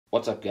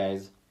What's up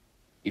guys?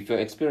 If you're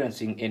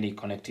experiencing any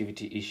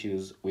connectivity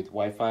issues with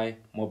Wi-Fi,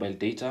 mobile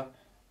data,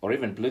 or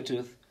even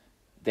Bluetooth,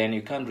 then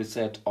you can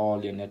reset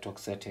all your network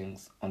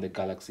settings on the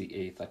Galaxy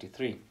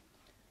A33.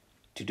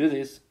 To do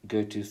this,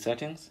 go to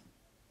Settings,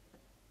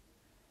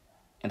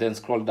 and then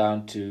scroll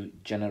down to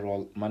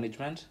General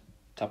Management,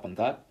 tap on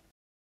that,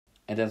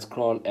 and then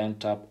scroll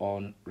and tap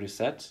on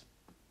Reset.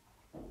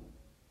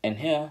 And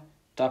here,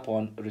 tap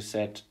on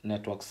Reset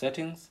Network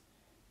Settings,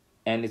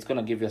 and it's going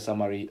to give you a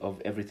summary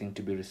of everything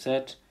to be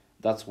reset.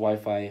 That's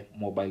Wi-Fi,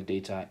 mobile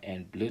data,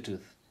 and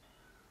Bluetooth.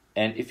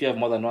 And if you have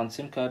more than one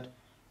SIM card,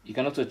 you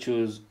can also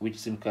choose which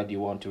SIM card you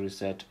want to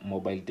reset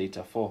mobile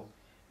data for.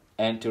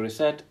 And to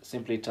reset,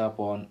 simply tap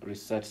on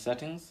Reset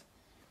Settings,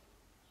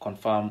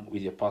 confirm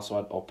with your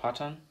password or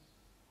pattern,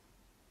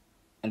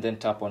 and then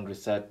tap on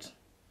Reset,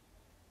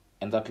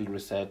 and that will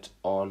reset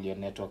all your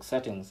network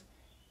settings.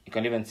 You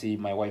can even see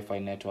my Wi-Fi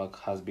network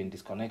has been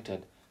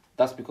disconnected.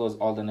 That's because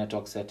all the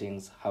network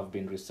settings have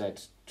been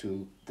reset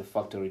to the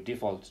factory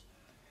default.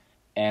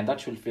 And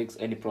that should fix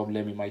any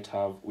problem you might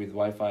have with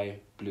Wi-Fi,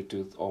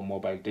 Bluetooth, or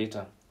mobile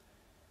data.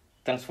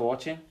 Thanks for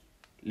watching.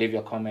 Leave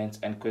your comments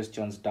and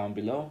questions down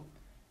below,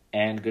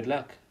 and good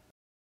luck.